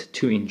feast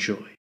to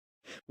enjoy.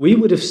 We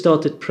would have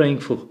started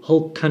praying for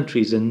whole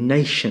countries and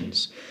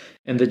nations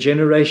and the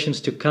generations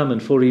to come,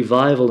 and for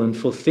revival and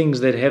for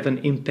things that have an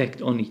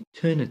impact on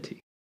eternity.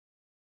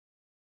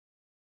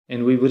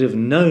 And we would have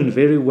known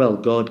very well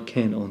God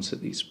can answer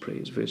these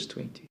prayers. Verse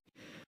 20.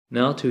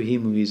 Now to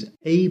him who is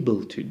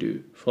able to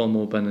do far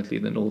more abundantly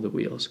than all that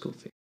we ask or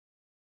think.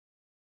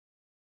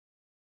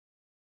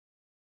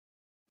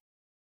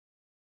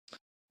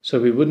 So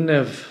we wouldn't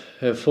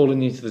have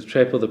fallen into the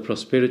trap of the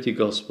prosperity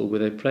gospel where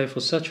they pray for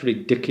such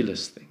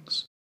ridiculous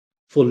things,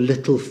 for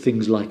little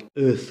things like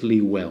earthly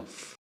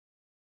wealth.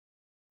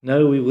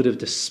 No, we would have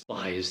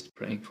despised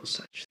praying for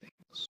such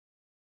things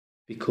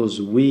because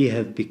we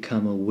have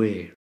become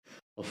aware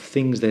of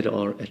things that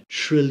are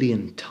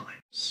 1,000,000,000,000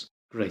 times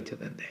greater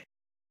than that.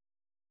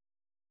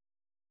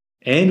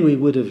 And we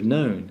would have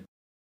known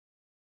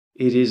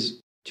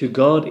to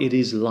God it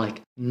is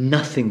like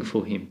nothing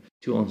for him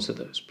to answer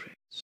those prayers.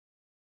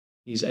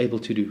 He's able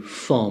to do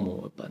far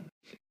more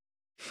abundantly,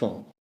 far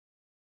more.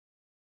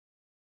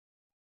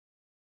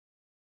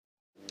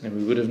 And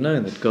we would have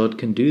known that God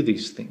can do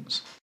these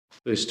things.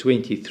 Verse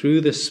 20, through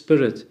the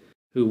Spirit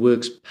who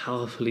works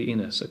powerfully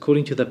in us,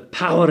 according to the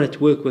power at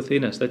work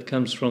within us. That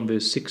comes from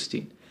verse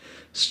 16.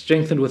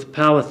 Strengthened with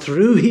power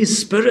through his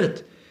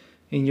Spirit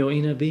in your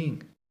inner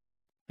being.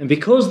 And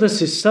because this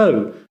is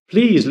so,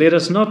 please let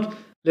us not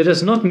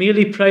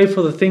merely pray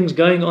for the things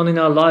going on in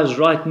our lives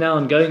right now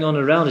and going on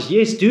around us.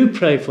 Yes, do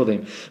pray for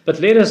them. But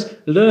let us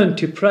learn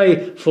to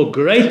pray for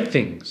great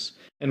things.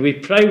 And we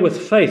pray with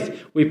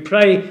faith. We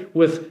pray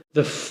with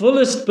the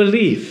fullest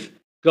belief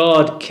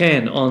God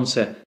can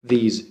answer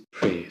these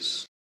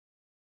prayers.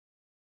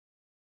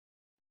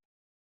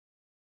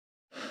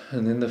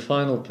 And then the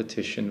final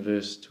petition,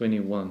 verse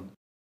 21,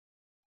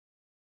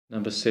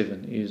 number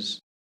 7, is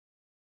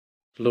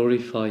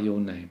glorify your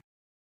name.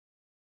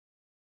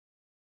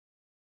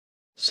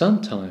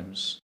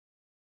 Sometimes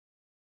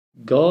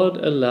God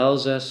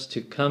allows us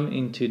to come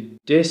into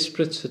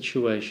desperate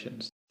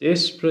situations,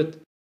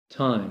 desperate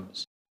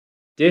times,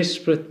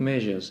 desperate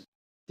measures,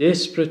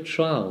 desperate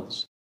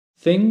trials,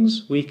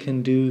 things we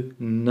can do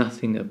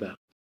nothing about.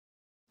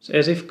 It's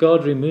as if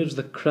God removes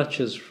the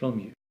crutches from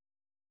you.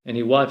 And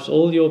He wipes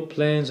all your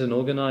plans and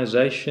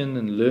organization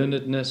and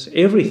learnedness,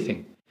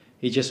 everything.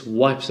 He just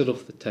wipes it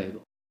off the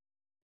table.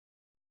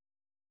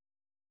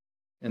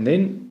 And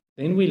then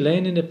we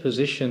land in a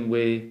position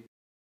where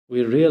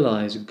we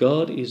realize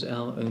God is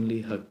our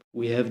only hope.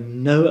 We have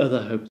no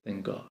other hope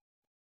than God.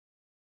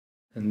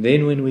 And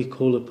then when we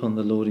call upon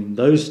the Lord in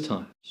those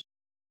times,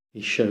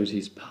 He shows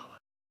His power.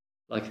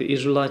 Like the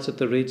Israelites at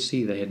the Red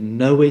Sea, they had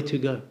nowhere to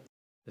go.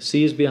 The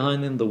sea is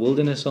behind them, the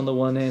wilderness on the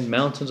one hand,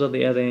 mountains on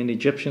the other hand,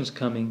 Egyptians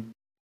coming.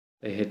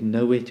 They had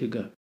nowhere to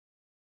go.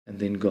 And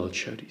then God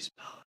showed His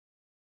power.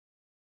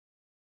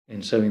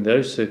 And so in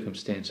those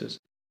circumstances,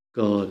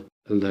 God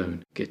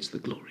alone gets the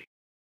glory.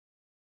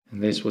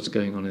 And that's what's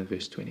going on in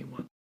verse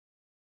 21.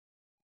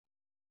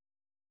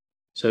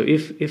 So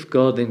if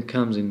God then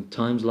comes in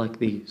times like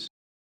these,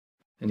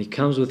 and He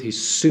comes with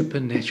His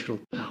supernatural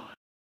power,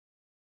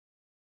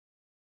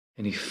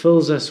 and He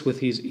fills us with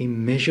His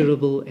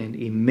immeasurable and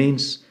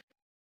immense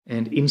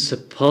and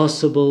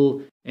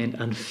insurpassable and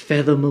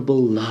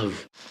unfathomable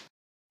love,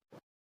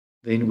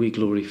 then we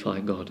glorify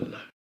God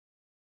alone.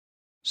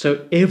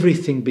 So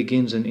everything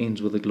begins and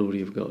ends with the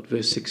glory of God.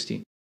 Verse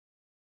 16.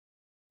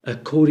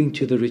 According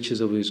to the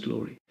riches of His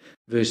glory.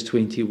 Verse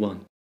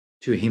 21.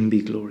 To Him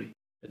be glory.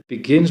 It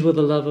begins with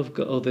the love of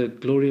God, or the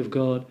glory of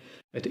God.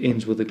 It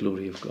ends with the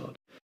glory of God.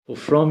 For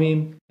from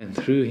Him and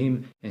through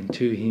Him and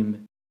to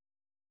Him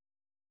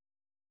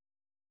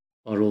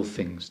are all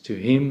things. To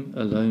Him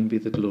alone be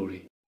the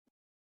glory.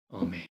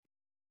 Amen.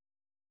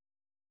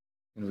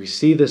 And we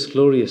see this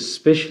glory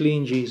especially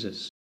in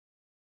Jesus.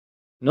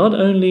 Not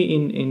only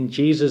in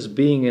Jesus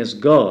being as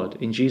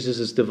God, in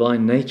Jesus'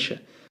 divine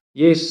nature.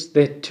 Yes,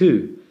 that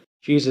too.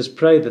 Jesus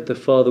prayed that the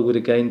Father would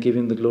again give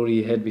Him the glory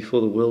He had before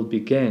the world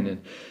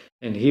began.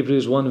 And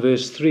Hebrews 1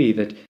 verse 3,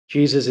 that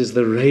Jesus is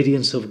the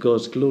radiance of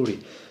God's glory.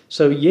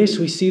 So yes,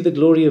 we see the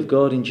glory of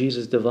God in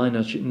Jesus' divine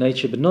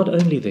nature, but not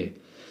only there.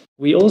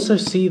 We also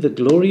see the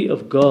glory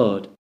of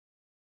God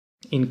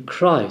in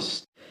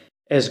Christ,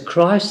 as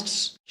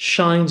Christ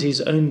shines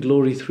His own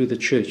glory through the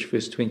church.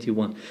 Verse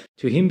 21.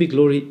 To Him be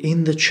glory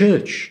in the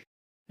church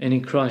and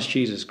in Christ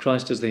Jesus.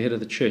 Christ is the head of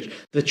the church.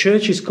 The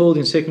church is called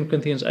in 2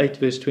 Corinthians 8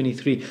 verse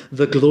 23,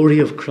 the glory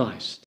of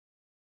Christ.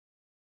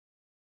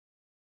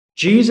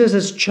 Jesus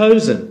has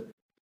chosen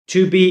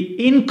to be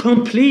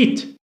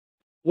incomplete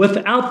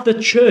without the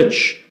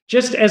church,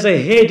 just as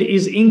a head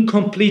is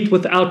incomplete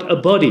without a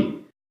body.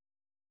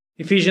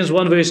 Ephesians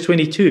 1 verse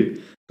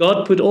 22.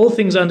 God put all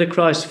things under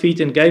Christ's feet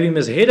and gave Him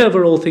as head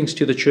over all things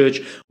to the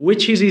church,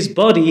 which is His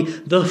body,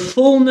 the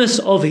fullness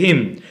of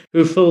Him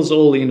who fills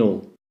all in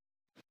all.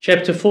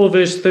 Chapter 4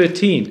 verse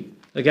 13,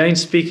 again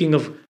speaking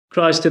of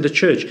Christ and the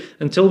church,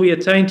 until we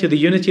attain to the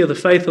unity of the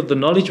faith of the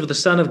knowledge of the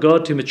Son of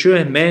God, to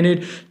mature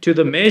manhood, to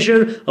the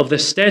measure of the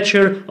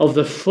stature of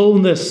the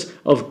fullness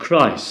of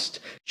Christ.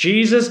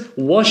 Jesus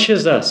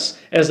washes us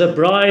as a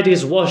bride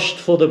is washed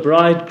for the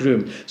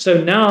bridegroom.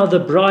 So now the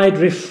bride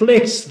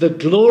reflects the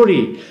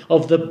glory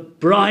of the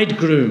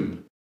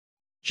bridegroom,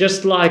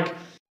 just like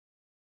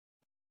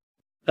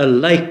a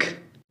lake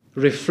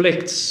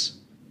reflects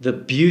the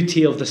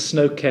beauty of the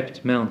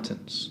snow-capped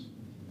mountains.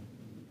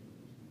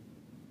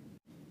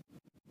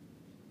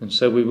 And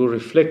so we will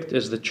reflect,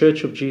 as the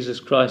Church of Jesus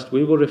Christ,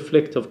 we will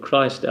reflect of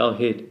Christ our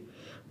head.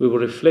 We will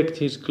reflect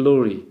His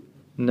glory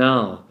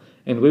now.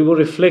 And we will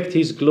reflect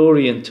His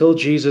glory until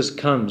Jesus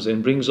comes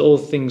and brings all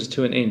things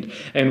to an end.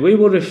 And we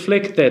will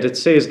reflect that, it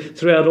says,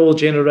 throughout all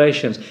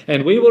generations.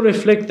 And we will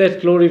reflect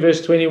that glory,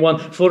 verse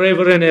 21,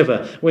 forever and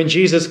ever, when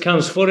Jesus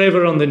comes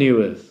forever on the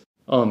new earth.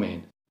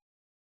 Amen.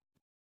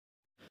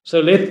 So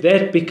let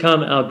that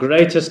become our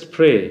greatest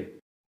prayer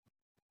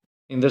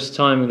in this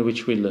time in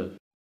which we live.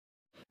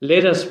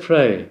 Let us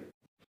pray,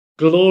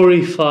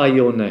 glorify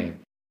your name.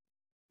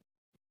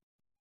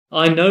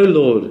 I know,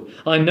 Lord,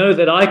 I know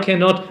that I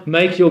cannot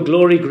make your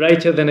glory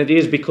greater than it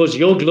is because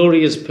your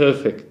glory is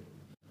perfect.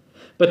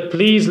 But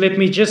please let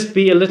me just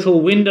be a little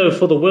window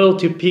for the world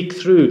to peek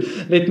through.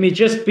 Let me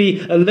just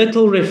be a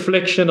little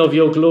reflection of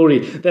your glory,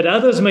 that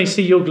others may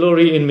see your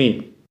glory in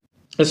me,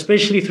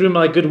 especially through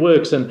my good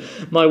works and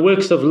my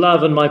works of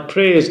love and my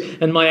prayers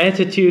and my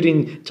attitude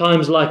in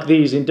times like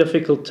these, in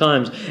difficult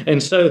times.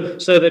 And so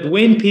that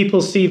when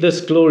people see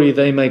this glory,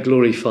 they may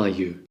glorify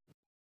you.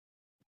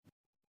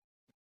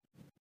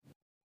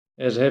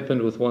 As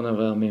happened with one of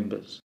our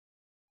members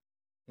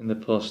in the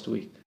past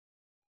week.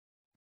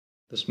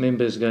 This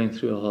member is going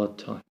through a hard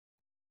time,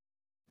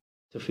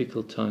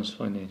 difficult times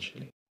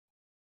financially.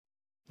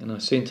 And I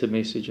sent a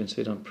message and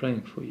said, I'm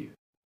praying for you.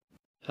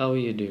 How are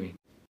you doing?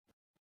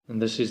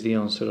 And this is the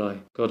answer I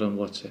got on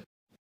WhatsApp.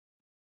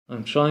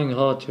 I'm trying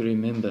hard to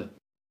remember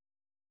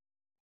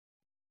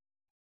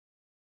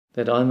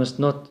that I must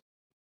not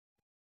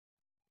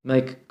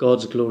make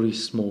God's glory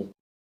small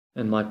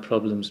and my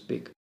problems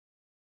big.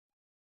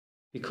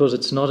 Because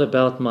it's not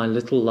about my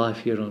little life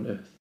here on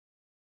earth.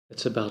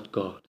 It's about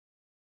God.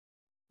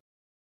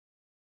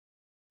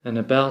 And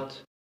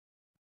about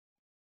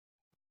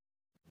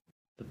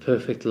the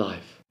perfect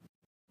life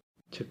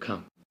to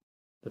come.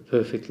 the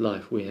perfect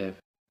life we have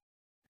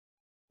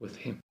with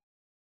Him.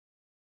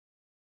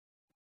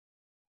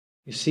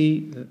 You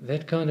see,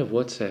 that kind of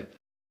WhatsApp,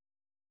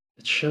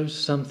 it shows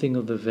something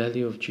of the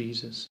value of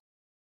Jesus.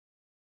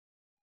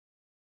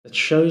 It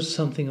shows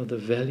something of the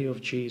value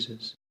of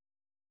Jesus.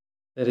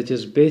 That it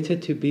is better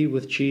to be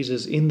with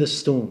Jesus in the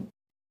storm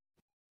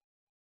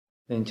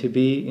than to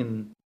be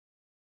in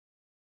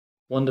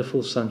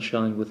wonderful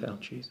sunshine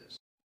without Jesus.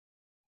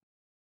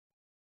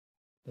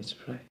 Let's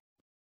pray.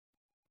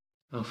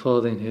 Our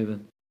Father in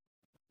heaven,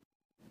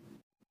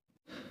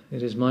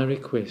 it is my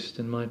request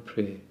and my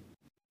prayer.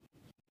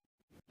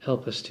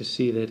 Help us to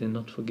see that and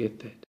not forget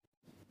that.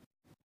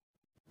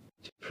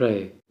 To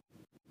pray,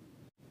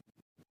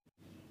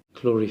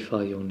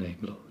 glorify your name,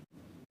 Lord,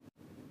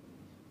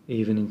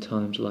 even in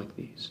times like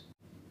these.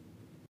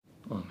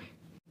 Amen.